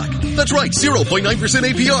in stock. That's right, 0.9%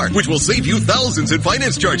 APR, which will save you thousands in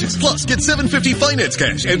finance charges. Plus, get $750 finance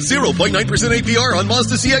cash and 0.9% APR on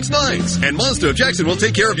Mazda CX-9s. And Mazda of Jackson will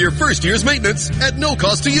take care of your first year's maintenance at no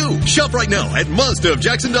cost to you. Shop right now at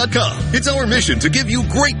MazdaofJackson.com. It's our mission to give you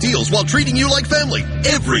great deals while treating you like family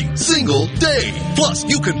every single day. Plus,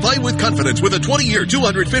 you can buy with confidence with a 20-year,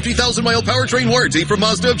 250,000 1,000-mile powertrain warranty from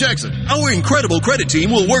Mazda of Jackson. Our incredible credit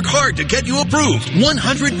team will work hard to get you approved.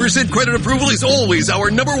 100% credit approval is always our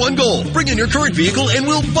 #1 goal. Bring in your current vehicle and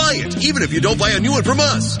we'll buy it, even if you don't buy a new one from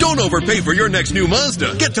us. Don't overpay for your next new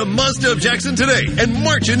Mazda. Get to Mazda of Jackson today and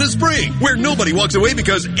march into spring, where nobody walks away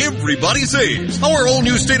because everybody saves. Our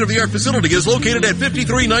all-new state-of-the-art facility is located at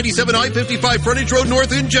 5397 I-55 Frontage Road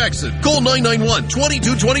North in Jackson. Call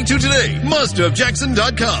 991-2222 today.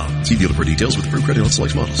 MazdaofJackson.com. See dealer for details with approved credit on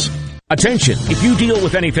select models. Attention! If you deal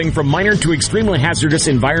with anything from minor to extremely hazardous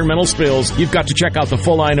environmental spills, you've got to check out the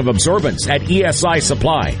full line of absorbents at ESI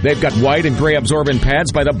Supply. They've got white and gray absorbent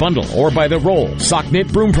pads by the bundle or by the roll, sock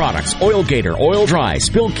knit broom products, oil gator, oil dry,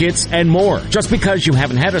 spill kits, and more. Just because you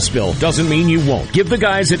haven't had a spill doesn't mean you won't. Give the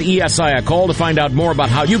guys at ESI a call to find out more about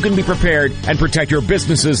how you can be prepared and protect your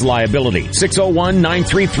business's liability.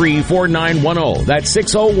 601-933-4910. That's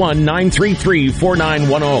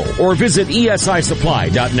 601-933-4910. Or visit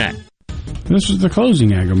esisupply.net. This is the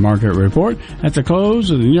closing agri-market report. At the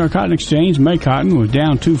close of the New York Cotton Exchange, May cotton was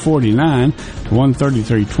down $2.49 to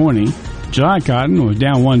 $133.20. July cotton was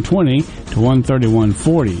down $1.20 to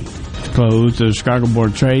 $131.40. At the close of the Chicago Board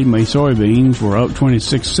of Trade, May soybeans were up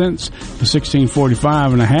 26 cents to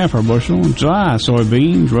 $16.45.5 per bushel. July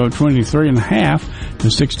soybeans were up 23.5 to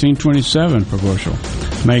 $16.27 per bushel.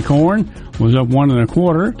 May corn was up 1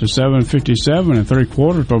 1/4 to $7.57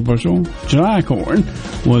 3/4 per bushel. July corn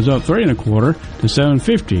was up 3 1/4 to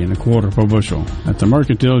 $7.50 1/4 per bushel. At the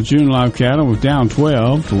Mercantile, June live cattle was down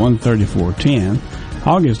 12 to $134.10.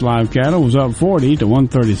 August live cattle was up 40 to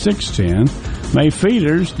 $136.10. May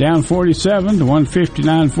feeders down 47 to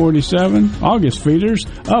 $159.47. August feeders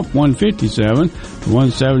up 157 to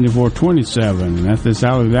 $174.27. And at this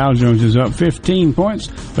hour, the Dow Jones is up 15 points,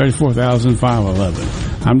 34,511.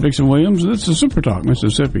 I'm Dixon Williams. This is Super Talk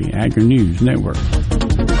Mississippi Agri News Network.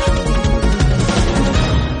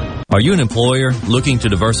 Are you an employer looking to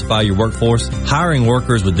diversify your workforce? Hiring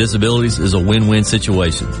workers with disabilities is a win-win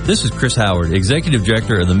situation. This is Chris Howard, Executive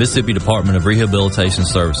Director of the Mississippi Department of Rehabilitation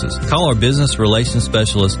Services. Call our Business Relations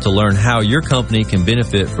Specialist to learn how your company can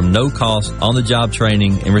benefit from no-cost, on-the-job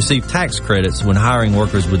training and receive tax credits when hiring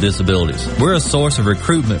workers with disabilities. We're a source of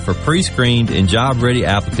recruitment for pre-screened and job-ready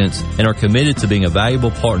applicants and are committed to being a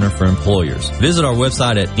valuable partner for employers. Visit our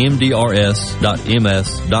website at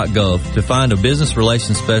mdrs.ms.gov to find a business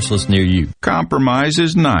relations specialist near you. Compromise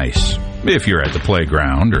is nice if you're at the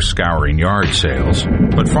playground or scouring yard sales.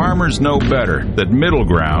 But farmers know better that middle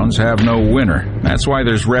grounds have no winner. That's why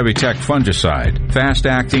there's Revitec fungicide,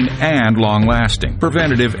 fast-acting and long-lasting,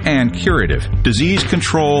 preventative and curative, disease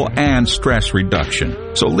control and stress reduction.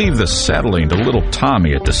 So leave the settling to little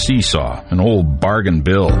Tommy at the seesaw, an old bargain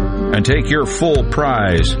bill, and take your full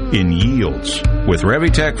prize in yields with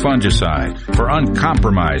Revitec fungicide for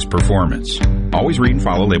uncompromised performance. Always read and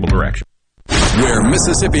follow label directions. Where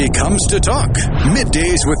Mississippi comes to talk.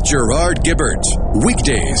 Middays with Gerard Gibbert.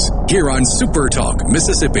 Weekdays here on Super Talk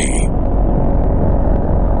Mississippi.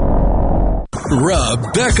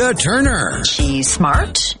 Rebecca Turner. She's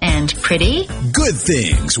smart and pretty. Good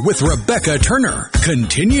Things with Rebecca Turner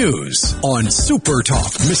continues on Super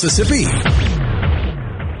Talk Mississippi.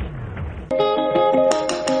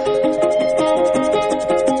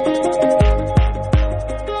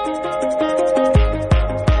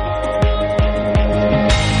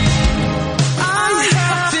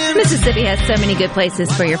 Mississippi has so many good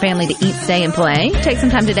places for your family to eat, stay, and play. Take some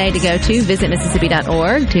time today to go to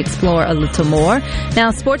visitmississippi.org to explore a little more.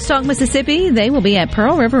 Now, Sports Talk Mississippi, they will be at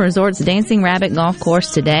Pearl River Resort's Dancing Rabbit Golf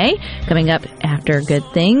Course today, coming up after Good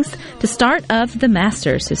Things, the start of the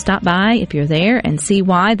Masters. So stop by if you're there and see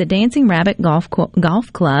why the Dancing Rabbit Golf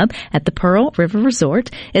Club at the Pearl River Resort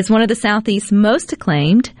is one of the Southeast's most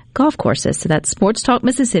acclaimed golf courses. So that's Sports Talk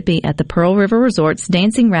Mississippi at the Pearl River Resort's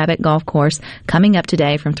Dancing Rabbit Golf Course coming up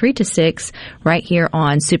today from 3 to 6 right here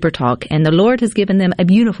on Super Talk. And the Lord has given them a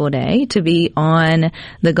beautiful day to be on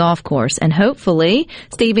the golf course. And hopefully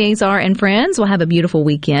Steve Azar and friends will have a beautiful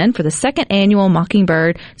weekend for the second annual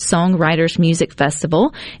Mockingbird Songwriters Music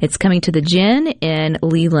Festival. It's coming to the Gin in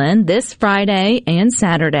Leland this Friday and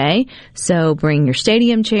Saturday. So bring your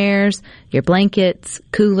stadium chairs, your blankets,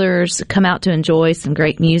 coolers, come out to enjoy some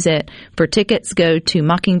great music. For tickets, go to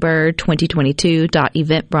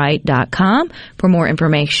mockingbird2022.eventbrite.com for more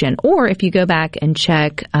information. Or if you go back and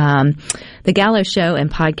check the Gallo Show and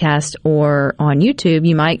podcast or on YouTube,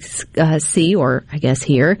 you might see, or I guess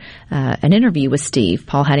hear, an interview with Steve.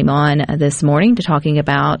 Paul had him on this morning to talking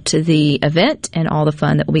about the event and all the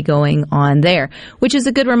fun that will be going on there, which is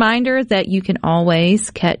a good reminder that you can always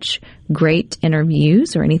catch great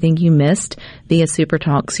interviews or anything you missed via Super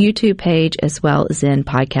Talk's YouTube page as well as in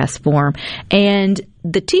podcast form. And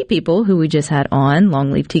the tea people who we just had on,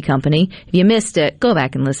 Longleaf Tea Company, if you missed it, go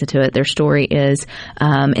back and listen to it. Their story is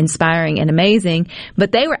inspiring and amazing.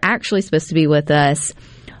 But they were actually supposed to be with us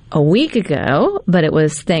a week ago, but it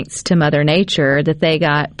was thanks to Mother Nature that they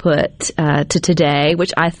got put to today,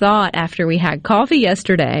 which I thought after we had coffee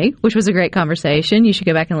yesterday, which was a great conversation. You should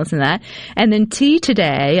go back and listen to that. And then tea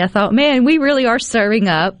today, I thought, man, we really are serving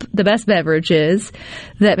up the best beverages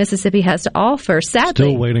that Mississippi has to offer.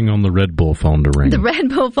 Sadly, still waiting on the Red Bull phone to ring. The Red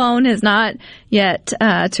Bull phone has not yet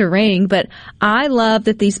to ring, but I love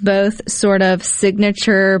that these both sort of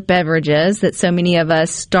signature beverages that so many of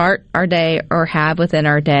us start our day or have within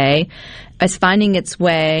our day is finding its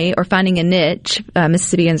way or finding a niche.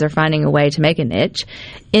 Mississippians are finding a way to make a niche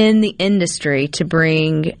in the industry to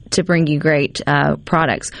bring you great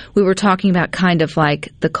products. We were talking about kind of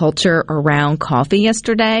like the culture around coffee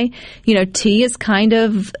yesterday. You know, tea is kind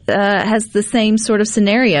of has the same sort of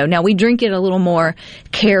scenario. Now, we drink it a little more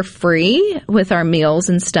carefree with our meals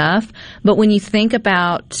and stuff, but when you think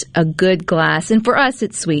about a good glass, and for us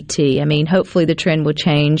it's sweet tea. I mean, hopefully the trend will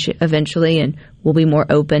change eventually and we'll be more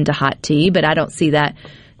open to hot tea, but I don't see that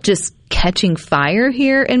just catching fire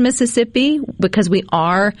here in Mississippi because we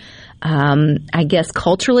are, I guess,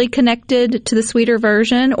 culturally connected to the sweeter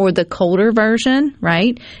version or the colder version,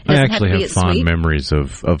 right? I actually have fond memories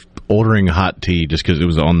of ordering hot tea just because it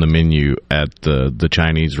was on the menu at the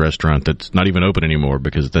Chinese restaurant that's not even open anymore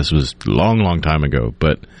because this was a long, long time ago.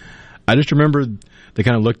 But I just remember they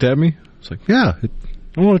kind of looked at me. It's like, yeah,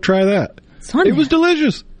 I want to try that. It was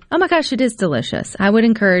delicious. Oh my gosh, it is delicious. I would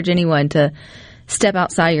encourage anyone to step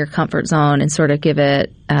outside your comfort zone and sort of give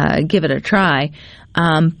it a try.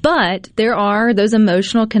 But there are those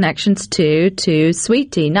emotional connections too to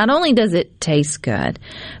sweet tea. Not only does it taste good,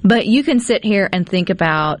 but you can sit here and think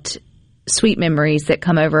about sweet memories that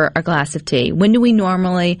come over a glass of tea. When do we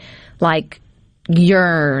normally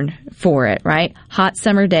yearn for it, right? Hot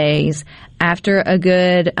summer days, after a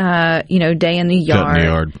good, day in the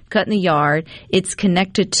yard. Cut in the yard. It's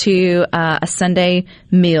connected to a Sunday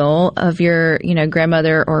meal of your,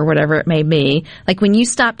 grandmother or whatever it may be. Like when you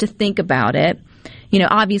stop to think about it,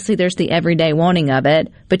 obviously there's the everyday wanting of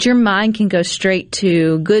it, but your mind can go straight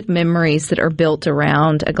to good memories that are built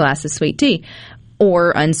around a glass of sweet tea.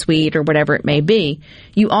 Or unsweet or whatever it may be.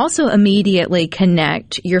 You also immediately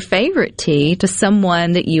connect your favorite tea to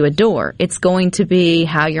someone that you adore. It's going to be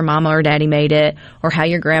how your mama or daddy made it or how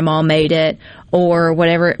your grandma made it or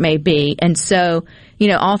whatever it may be. And so,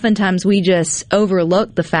 oftentimes we just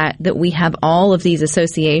overlook the fact that we have all of these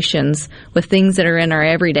associations with things that are in our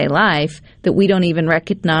everyday life that we don't even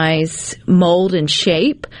recognize mold and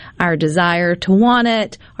shape our desire to want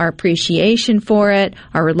it, our appreciation for it,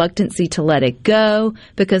 our reluctancy to let it go,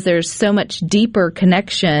 because there's so much deeper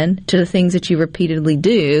connection to the things that you repeatedly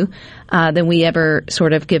do than we ever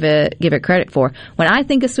sort of give it credit for. When I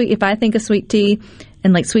think of if I think of sweet tea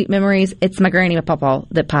and like sweet memories, it's my granny and papa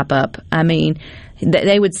that pop up. I mean,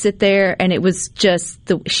 they would sit there and it was just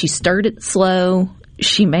she stirred it slow.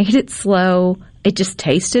 She made it slow. It just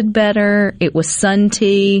tasted better. It was sun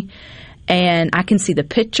tea. And I can see the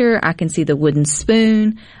pitcher. I can see the wooden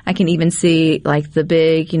spoon. I can even see like the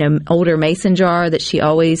big, older mason jar that she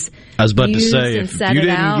always I was about to say, if you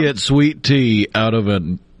didn't get sweet tea out of a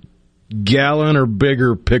gallon or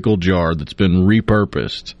bigger pickle jar that's been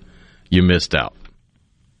repurposed, you missed out.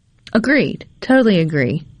 Agreed. Totally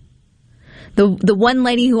agree. The one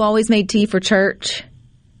lady who always made tea for church.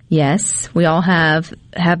 Yes, we all have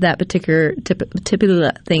that particular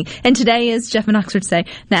typical thing. And today is, Jeff and Oxford say,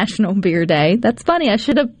 National Beer Day. That's funny. I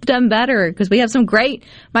should have done better because we have some great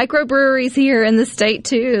microbreweries here in the state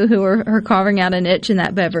too who are carving out a niche in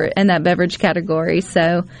that beverage category.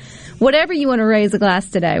 So whatever you want to raise a glass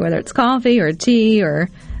today, whether it's coffee or tea or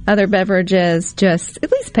other beverages, just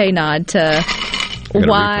at least pay nod to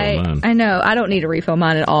why. I know. I don't need to refill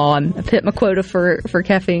mine at all. I've hit my quota for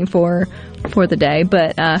caffeine for the day.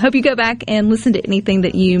 But hope you go back and listen to anything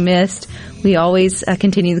that you missed. We always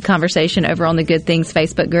continue the conversation over on the Good Things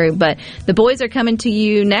Facebook group. But the boys are coming to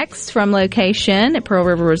you next from location at Pearl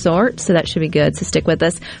River Resort, so that should be good. So stick with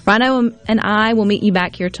us. Rhino and I will meet you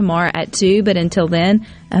back here tomorrow at 2. But until then,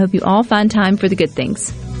 I hope you all find time for the good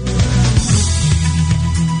things.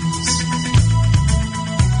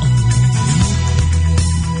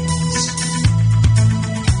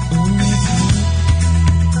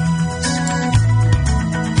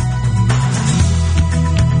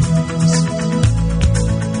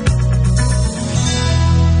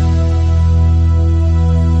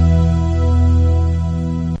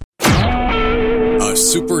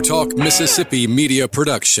 SuperTalk Mississippi Media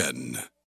Production.